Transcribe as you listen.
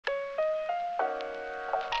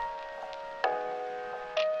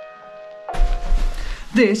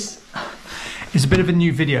This is a bit of a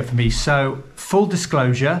new video for me, so full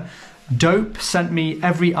disclosure, Dope sent me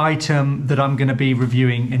every item that I'm going to be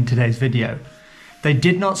reviewing in today's video. They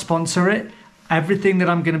did not sponsor it. Everything that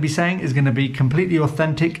I'm going to be saying is going to be completely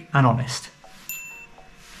authentic and honest.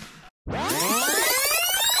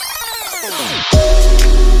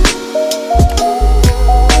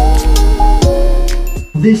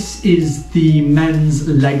 This is the men's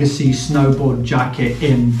Legacy snowboard jacket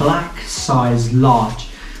in black, size large.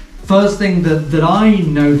 First thing that I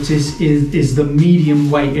notice is the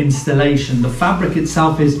medium weight installation. The fabric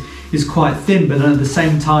itself is quite thin, but at the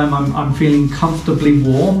same time I'm feeling comfortably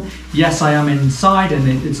warm. Yes, I am inside and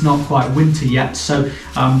it's not quite winter yet, so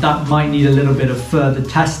that might need a little bit of further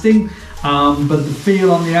testing. But the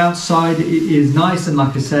feel on the outside is nice, and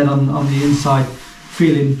like I said, on the inside,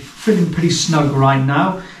 feeling pretty snug right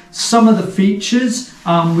now. Some of the features,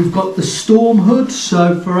 we've got the storm hood,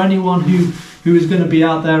 so for anyone who is going to be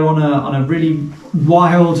out there on a really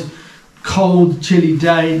wild, cold, chilly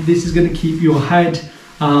day, this is going to keep your head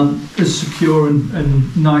as secure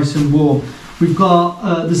and nice and warm. We've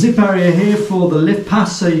got the zip area here for the lift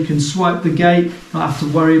pass, so you can swipe the gate, not have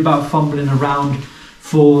to worry about fumbling around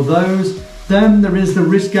for those. Then there is the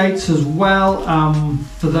wrist gates as well.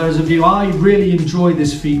 For those of you, I really enjoy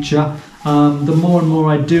this feature. The more and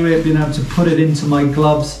more I do it, being able to put it into my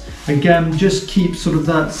gloves, again, just keep sort of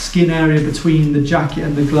that skin area between the jacket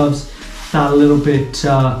and the gloves that a little bit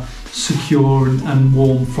secure and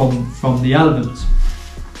warm from the elements.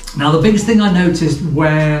 Now, the biggest thing I noticed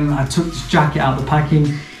when I took this jacket out of the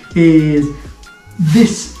packing is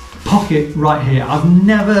this pocket right here. I've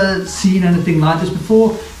never seen anything like this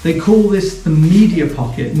before. They call this the media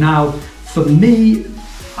pocket. Now, for me,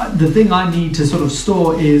 the thing I need to sort of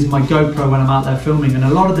store is my GoPro when I'm out there filming, and a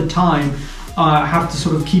lot of the time I have to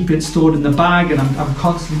sort of keep it stored in the bag, and I'm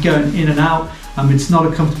constantly going in and out. It's not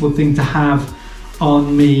a comfortable thing to have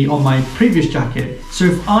on me on my previous jacket. So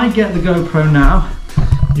if I get the GoPro now,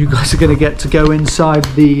 you guys are going to get to go inside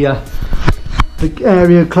the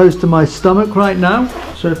area close to my stomach right now.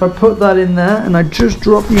 So if I put that in there and I just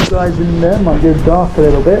drop you guys in there, might go dark a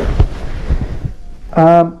little bit,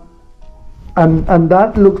 and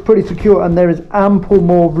that looks pretty secure, and there is ample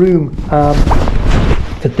more room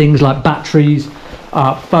for things like batteries,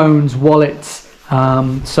 phones, wallets.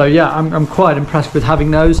 So yeah, I'm quite impressed with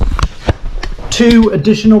having those. 2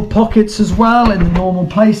 additional pockets as well in the normal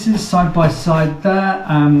places, side by side there,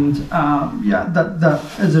 and yeah, that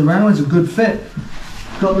is around, is a good fit.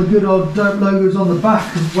 Got the good old Dope logos on the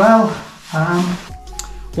back as well.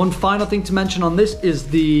 One final thing to mention on this is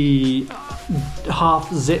the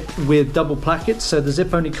half zip with double plackets. So the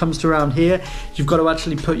zip only comes to around here. You've got to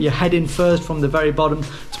actually put your head in first from the very bottom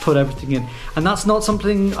to put everything in, and that's not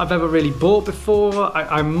something I've ever really bought before.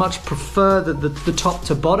 I much prefer the top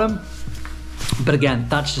to bottom, but again,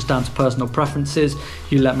 that's just down to personal preferences.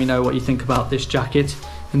 You let me know what you think about this jacket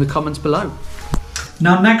in the comments below.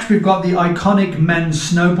 Now next we've got the iconic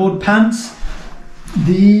men's snowboard pants.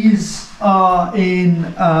 These are in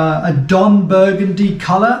a Don Burgundy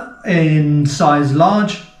colour in size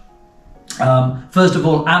large. First of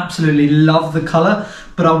all, absolutely love the colour,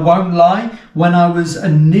 but I won't lie, when I was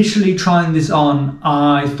initially trying this on,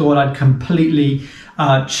 I thought I'd completely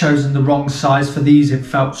chosen the wrong size for these. It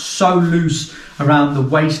felt so loose around the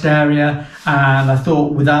waist area, and I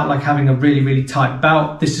thought without like having a really tight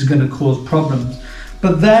belt, this is going to cause problems.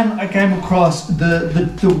 But then I came across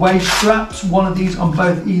the waist straps, one of these on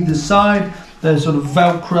both either side. There's sort of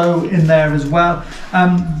Velcro in there as well.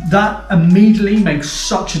 That immediately makes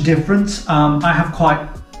such a difference. I have quite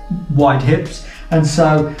wide hips, and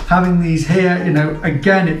so having these here, you know,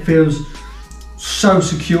 again, it feels so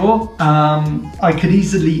secure. I could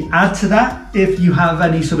easily add to that if you have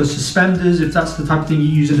any sort of suspenders, if that's the type of thing you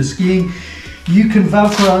use in a skiing. You can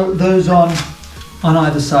Velcro those on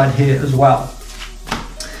either side here as well.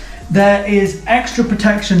 There is extra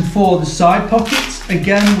protection for the side pockets,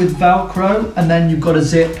 again with Velcro, and then you've got a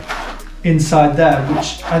zip inside there,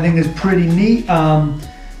 which I think is pretty neat.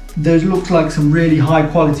 Those look like some really high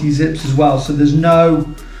quality zips as well, so there's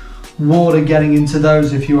no water getting into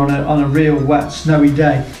those if you're on a real wet, snowy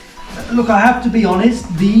day. Look, I have to be honest,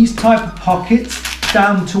 these type of pockets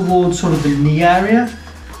down towards sort of the knee area,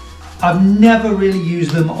 I've never really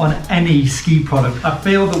used them on any ski product. I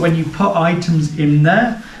feel that when you put items in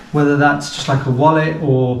there, whether that's just like a wallet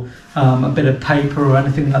or a bit of paper or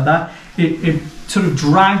anything like that, it sort of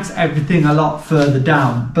drags everything a lot further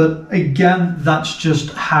down. But again, that's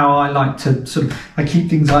just how I like to I keep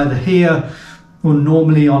things either here or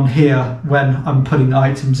normally on here when I'm putting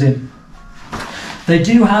items in. They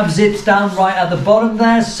do have zips down right at the bottom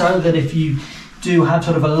there, so that if you do have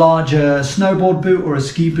sort of a larger snowboard boot or a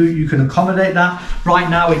ski boot, you can accommodate that. Right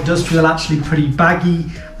now it does feel actually pretty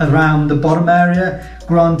baggy around the bottom area.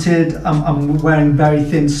 Granted, I'm wearing very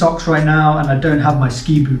thin socks right now and I don't have my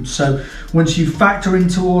ski boots. So once you factor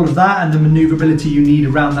into all of that and the maneuverability you need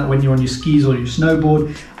around that when you're on your skis or your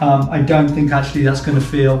snowboard, I don't think actually that's going to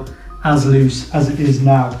feel as loose as it is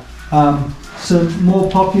now. Some more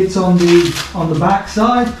pockets on the back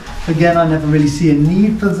side. Again, I never really see a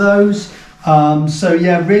need for those. So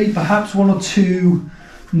yeah, really perhaps one or two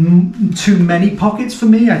too many pockets for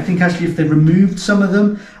me. I think actually if they removed some of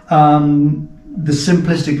them, the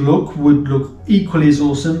simplistic look would look equally as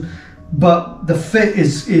awesome, but the fit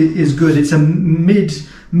is good. It's a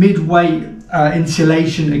mid-weight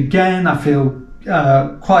insulation again. I feel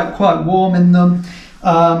quite warm in them.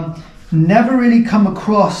 Never really come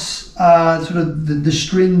across sort of the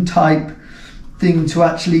string type thing to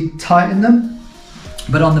actually tighten them.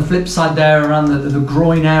 But on the flip side there, around the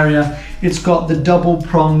groin area, it's got the double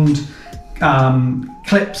pronged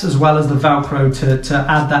clips as well as the Velcro to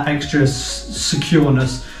add that extra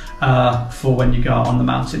secureness for when you go out on the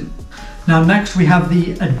mountain. Now next we have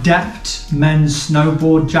the Adept men's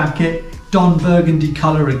snowboard jacket, Don Burgundy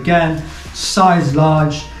color again, size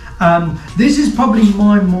large. This is probably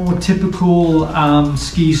my more typical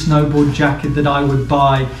ski snowboard jacket that I would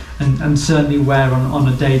buy and certainly wear on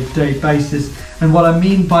a day-to-day basis. And what I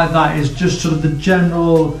mean by that is just sort of the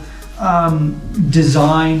general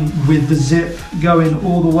design with the zip going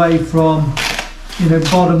all the way from, you know,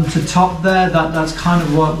 bottom to top there. That's kind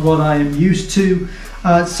of what I am used to.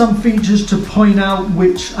 Some features to point out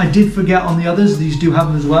which I did forget on the others, these do have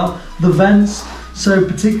them as well. The vents, so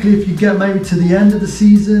particularly if you get maybe to the end of the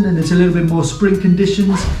season and it's a little bit more spring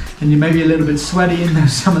conditions and you're maybe a little bit sweaty in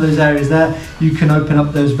some of those areas there, you can open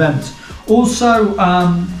up those vents. Also,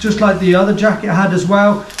 just like the other jacket had as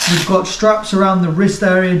well, we've got straps around the wrist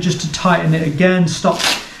area just to tighten it again, stop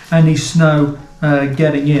any snow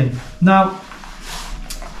getting in. Now,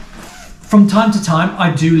 from time to time,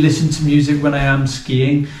 I do listen to music when I am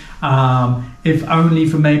skiing, if only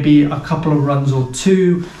for maybe a couple of runs or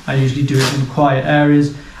two. I usually do it in quiet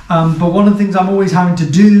areas. But one of the things I'm always having to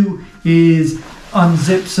do is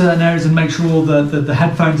unzip certain areas and make sure all the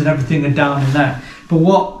headphones and everything are down in there. But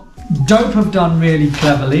what Dope have done really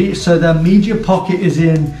cleverly, so their media pocket is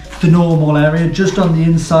in the normal area, just on the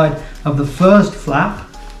inside of the first flap.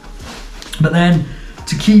 But then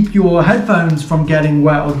to keep your headphones from getting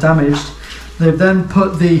wet or damaged, they've then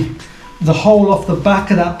put the hole off the back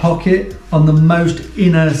of that pocket on the most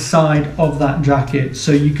inner side of that jacket,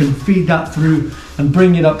 so you can feed that through and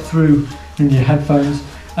bring it up through in your headphones.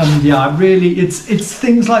 And yeah, really, it's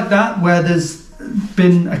things like that where there's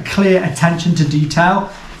been a clear attention to detail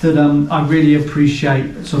that I really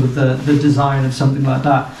appreciate, sort of the design of something like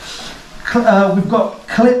that. We've got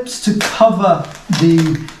clips to cover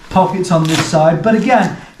the pockets on this side, but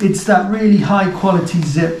again, it's that really high quality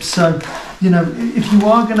zip. So, you know, if you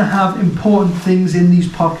are going to have important things in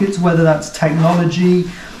these pockets, whether that's technology,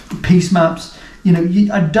 piece maps, you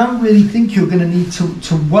know, I don't really think you're going to need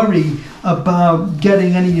to worry about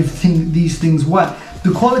getting any of these things wet.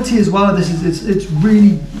 The quality as well of this is it's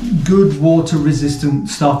really good water resistant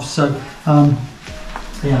stuff. So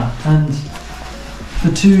yeah, and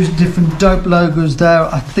the two different Dope logos there,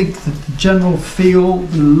 I think that the general feel,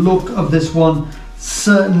 the look of this one,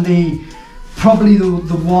 certainly probably the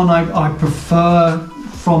one I prefer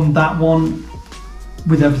from that one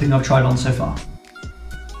with everything I've tried on so far.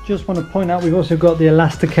 Just want to point out we've also got the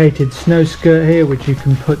elasticated snow skirt here, which you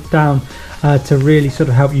can put down to really sort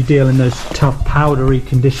of help you deal in those tough powdery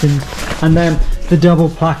conditions, and then the double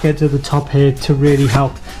placket at the top here to really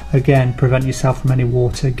help again prevent yourself from any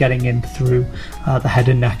water getting in through the head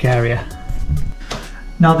and neck area.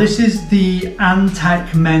 Now this is the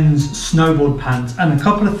Antek men's snowboard pants, and a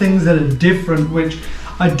couple of things that are different which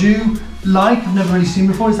I do like, I've never really seen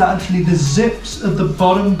before, is that actually the zips at the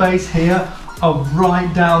bottom base here are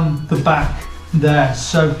right down the back there.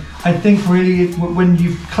 So I think really when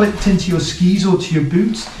you've clipped into your skis or to your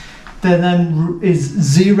boots, there then is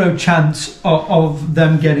zero chance of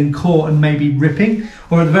them getting caught and maybe ripping,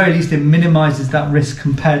 or at the very least it minimizes that risk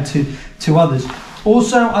compared to others.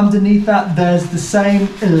 Also underneath that there's the same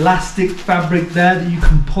elastic fabric there that you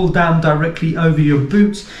can pull down directly over your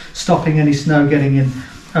boots, stopping any snow getting in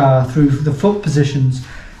through the foot positions.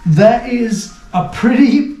 There is a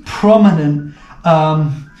pretty prominent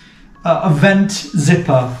a vent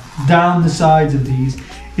zipper down the sides of these.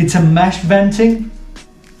 It's a mesh venting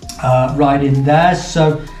right in there,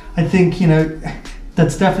 so I think, you know,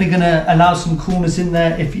 that's definitely going to allow some coolness in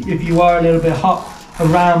there if you are a little bit hot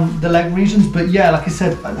around the leg regions. But yeah, like I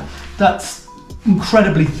said, that's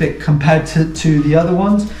incredibly thick compared to the other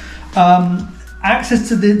ones. Access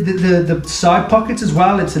to the side pockets as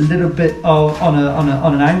well, it's a little bit on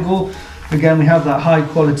an angle. Again, we have that high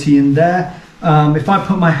quality in there. If I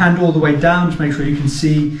put my hand all the way down to make sure you can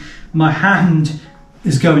see, my hand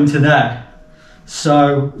is going to there.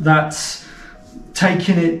 So that's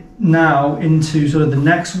taking it now into sort of the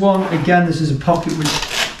next one. Again, this is a pocket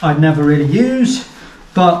which I never really use,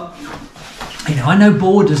 but you know, I know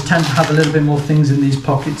boarders tend to have a little bit more things in these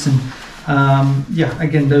pockets, and yeah,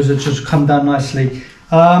 again, those are just come down nicely.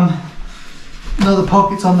 Another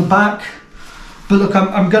pockets on the back. But look,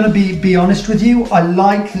 I'm going to be honest with you. I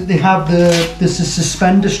like that they have the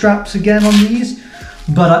suspender straps again on these,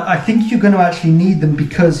 but I think you're going to actually need them,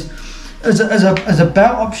 because as a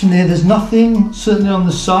belt option here, there's nothing certainly on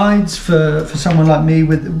the sides for someone like me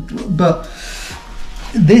but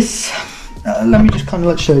this, let me just kind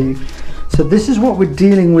of show you. So this is what we're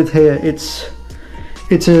dealing with here.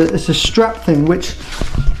 It's a strap thing, which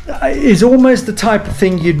is almost the type of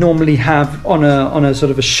thing you'd normally have on a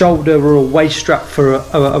sort of a shoulder or a waist strap for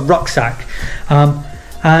a rucksack,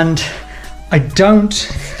 and I don't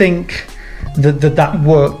think that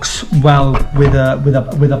works well with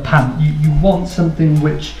a pant. You want something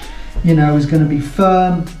which, you know, is going to be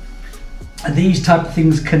firm. These type of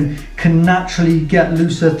things can naturally get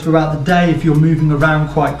looser throughout the day if you're moving around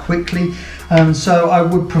quite quickly. So I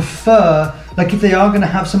would prefer, like if they are going to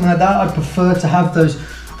have something like that, I'd prefer to have those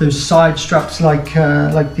side straps like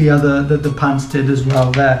the pants did as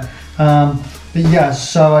well there. But yeah,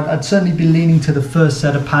 so I'd certainly be leaning to the first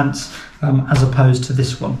set of pants as opposed to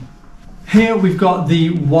this one. Here we've got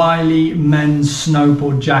the Wylie men's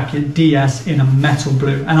snowboard jacket DS in a metal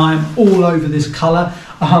blue, and I am all over this colour.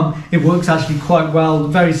 It works actually quite well,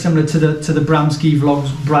 very similar to the Bramski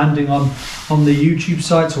Vlogs branding on the YouTube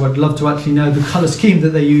site. So I'd love to actually know the colour scheme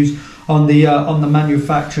that they use on the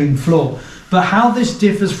manufacturing floor. But how this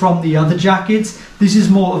differs from the other jackets, this is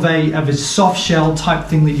more of a soft shell type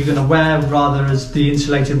thing that you're going to wear, rather as the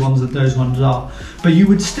insulated ones that those ones are. But you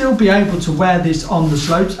would still be able to wear this on the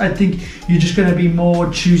slopes. I think you're just going to be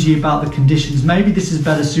more choosy about the conditions. Maybe this is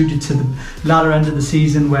better suited to the latter end of the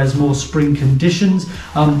season, where it's more spring conditions.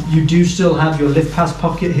 You do still have your lift pass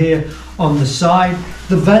pocket here on the side.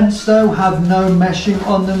 The vents though have no meshing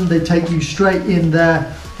on them. They take you straight in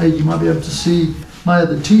there. You might be able to see my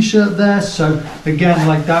other t-shirt there, so again,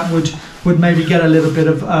 like that would maybe get a little bit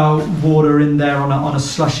of water in there on a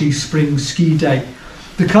slushy spring ski day.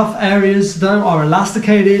 The cuff areas though are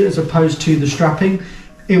elasticated as opposed to the strapping.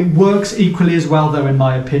 It works equally as well though, in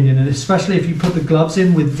my opinion, and especially if you put the gloves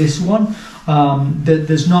in with this one,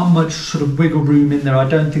 there's not much sort of wiggle room in there. I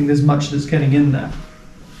don't think there's much that's getting in there.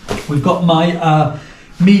 We've got my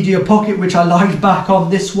media pocket, which I like back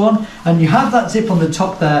on this one, and you have that zip on the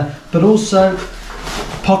top there, but also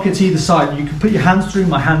pockets either side. You can put your hands through.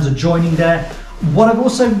 My hands are joining there. What I've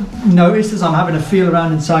also noticed as I'm having a feel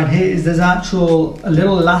around inside here is there's a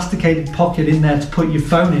little elasticated pocket in there to put your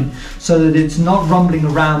phone in, so that it's not rumbling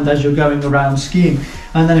around as you're going around skiing.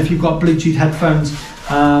 And then if you've got Bluetooth headphones,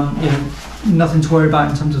 you know, nothing to worry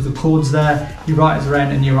about in terms of the cords there. You're right as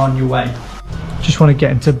rain and you're on your way. Just want to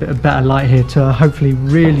get into a bit of better light here to hopefully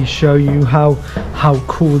really show you how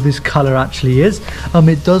cool this color actually is.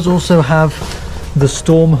 It does also have the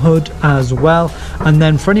storm hood as well, and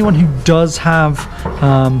then for anyone who does have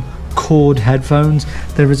cord headphones,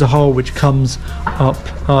 there is a hole which comes up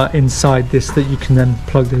inside this that you can then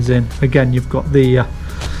plug this in. Again, you've got the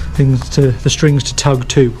strings to tug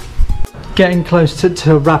too. Getting close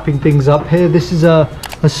to wrapping things up here, this is a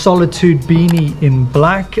Solitude beanie in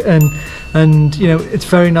black, and you know, it's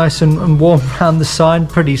very nice and warm around the side,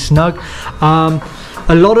 pretty snug.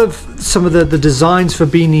 A lot of some of the designs for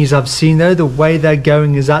beanies I've seen though, the way they're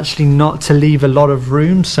going is actually not to leave a lot of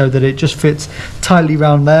room, so that it just fits tightly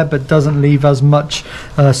around there but doesn't leave as much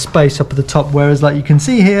space up at the top, whereas like you can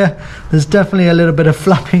see here, there's definitely a little bit of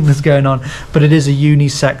flapping that's going on, but it is a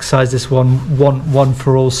unisex size, this one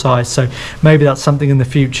for all size. So maybe that's something in the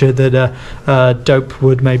future that Dope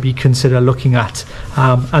would maybe consider looking at.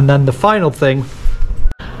 And then the final thing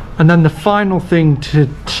to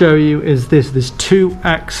show you is this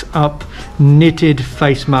 2x up knitted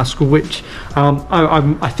face mask, which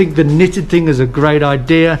I think the knitted thing is a great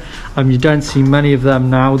idea. You don't see many of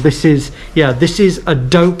them now. This is a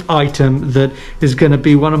dope item that is going to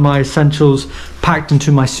be one of my essentials packed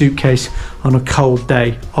into my suitcase on a cold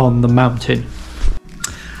day on the mountain.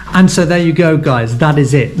 And so there you go guys, that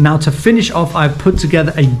is it. Now to finish off, I've put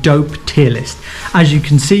together a dope tier list. As you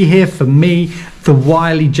can see here, for me, the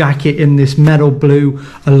Wylie jacket in this metal blue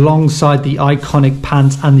alongside the iconic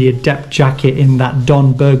pants and the Adept jacket in that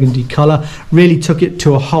Don Burgundy color really took it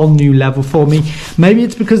to a whole new level for me. Maybe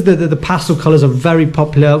it's because the pastel colors are very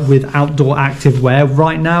popular with outdoor active wear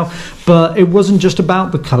right now, but it wasn't just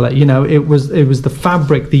about the color, you know, it was the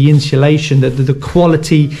fabric, the insulation, the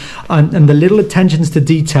quality, and the little attentions to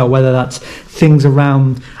detail, whether that's things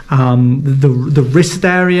around the wrist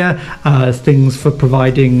area, things for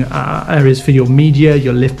providing areas for your media,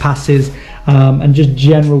 your lift passes, and just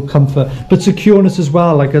general comfort, but secureness as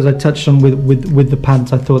well. Like as I touched on with the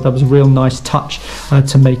pants, I thought that was a real nice touch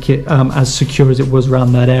to make it as secure as it was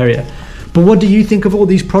around that area. But what do you think of all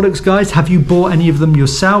these products, guys? Have you bought any of them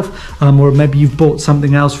yourself? Or maybe you've bought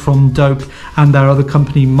something else from Dope and their other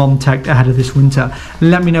company, Montech, ahead of this winter?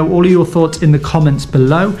 Let me know all of your thoughts in the comments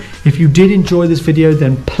below. If you did enjoy this video,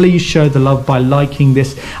 then please show the love by liking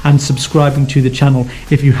this and subscribing to the channel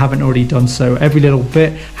if you haven't already done so. Every little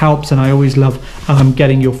bit helps, and I always love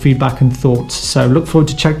getting your feedback and thoughts. So look forward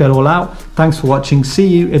to check that all out. Thanks for watching. See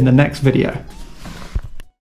you in the next video.